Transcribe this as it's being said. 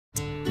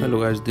Hello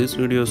guys, this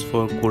video is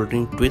for cold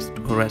drink twist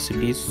or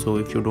recipes, so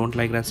if you don't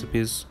like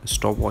recipes,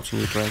 stop watching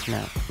it right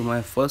now. So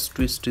my first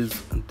twist is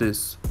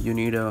this. You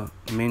need a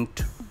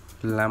mint,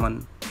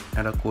 lemon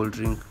and a cold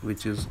drink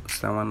which is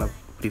 7 Up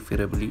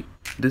preferably.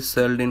 This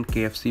sold in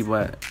KFC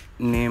by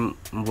name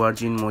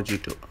Virgin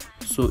Mojito.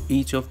 So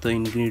each of the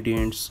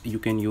ingredients you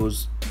can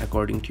use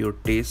according to your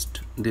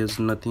taste. There's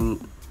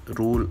nothing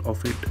rule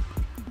of it.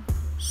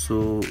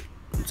 So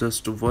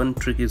just one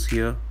trick is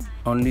here.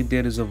 Only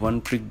there is a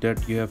one trick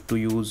that you have to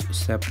use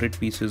separate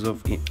pieces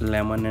of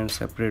lemon and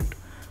separate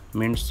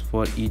mints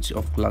for each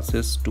of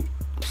glasses to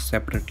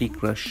separately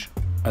crush,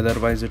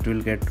 otherwise it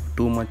will get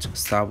too much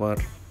sour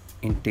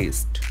in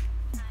taste.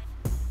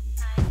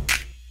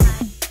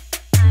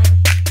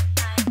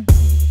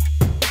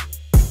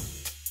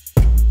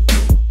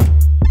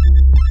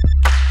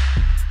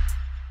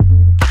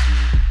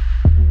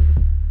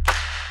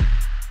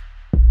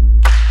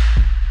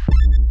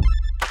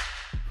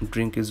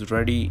 Drink is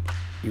ready.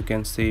 You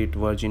can say it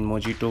Virgin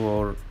Mojito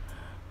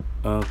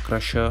or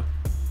Crusher.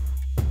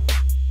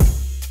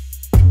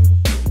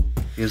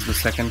 Here's the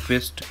second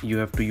twist. You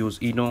have to use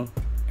Eno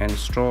and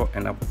straw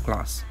and a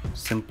glass.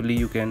 Simply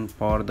you can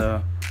pour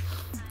the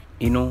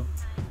Eno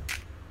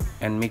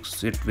and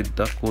mix it with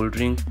the cold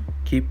drink.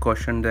 Keep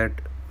caution that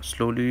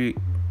slowly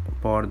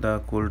pour the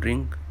cold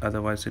drink,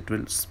 otherwise it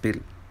will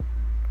spill.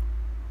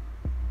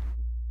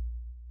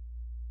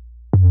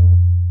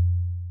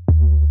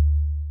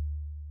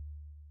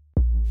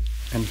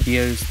 And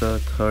here is the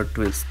third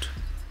twist,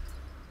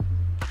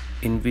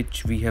 in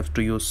which we have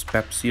to use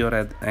Pepsi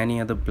or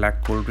any other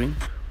black cold drink.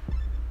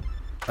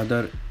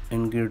 Other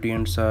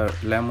ingredients are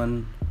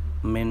lemon,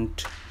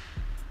 mint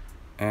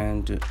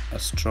and a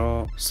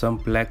straw, some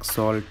black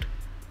salt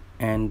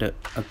and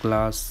a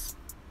glass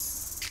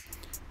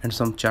and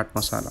some chaat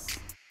masala.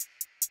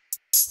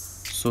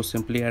 So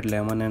simply add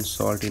lemon and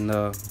salt in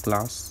the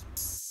glass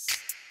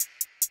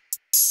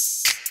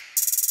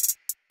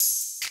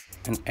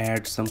and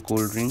add some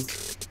cold drink,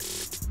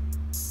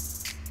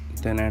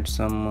 then add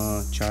some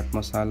chaat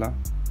masala.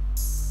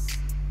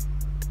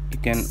 You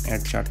can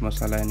add chaat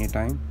masala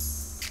anytime.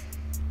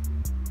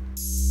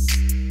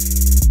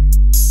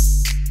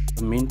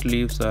 The mint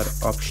leaves are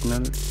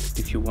optional.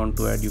 If you want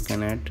to add, you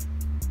can add.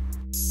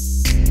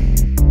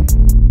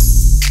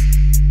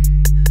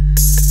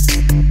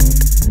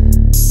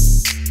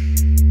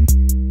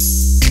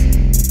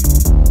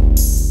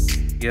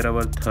 Here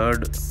our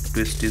third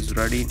twist is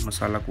ready,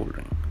 masala cold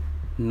drink.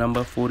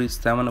 Number 4 is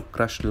 7 Up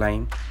crushed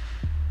lime.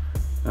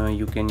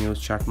 You can use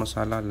chaat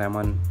masala,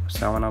 lemon,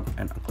 7 Up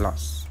and a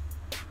glass.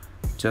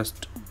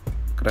 Just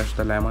crush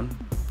the lemon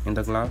in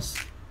the glass,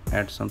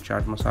 add some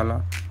chaat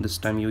masala. This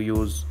time you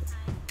use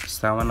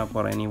 7 Up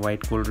or any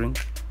white cold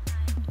drink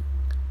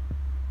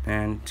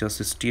and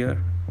just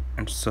stir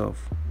and serve.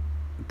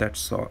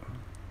 That's all.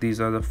 These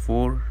are the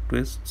 4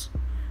 twists,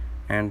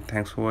 and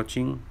thanks for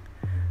watching.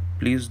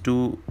 Please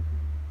do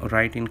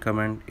write in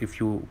comment if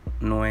you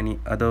know any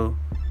other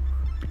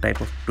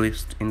type of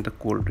twist in the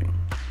cold drink.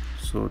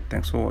 So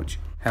thanks for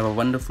watching. Have a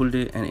wonderful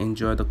day and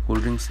enjoy the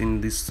cold drinks in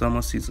this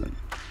summer season.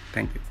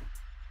 Thank you.